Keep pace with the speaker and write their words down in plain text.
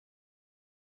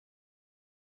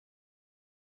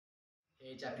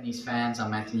Hey Japanese fans,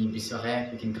 I'm Anthony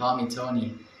You can call me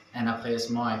Tony, and I play as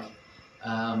Mark.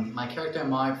 My character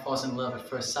Mark falls in love at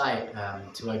first sight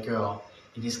to a girl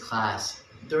in his class.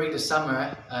 During the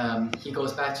summer, he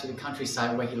goes back to the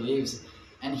countryside where he lives,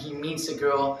 and he meets a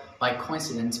girl by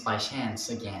coincidence, by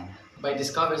chance again. But he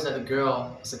discovers that the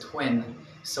girl is a twin,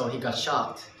 so he got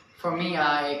shocked. For me,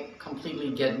 I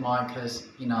completely get Mark because,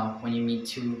 you know, when you meet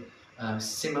two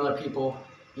similar people,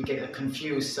 you get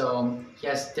confused, so he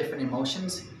has different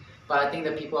emotions. But I think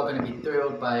that people are going to be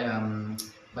thrilled by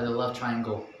the love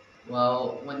triangle.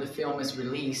 Well, when the film is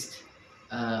released,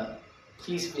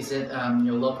 please visit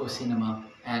your local cinema,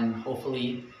 and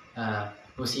hopefully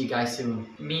we'll see you guys soon.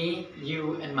 Me,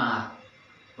 you, and Ma,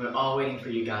 we're all waiting for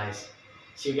you guys.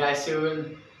 See you guys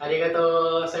soon.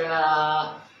 Arigato,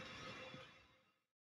 sayonara.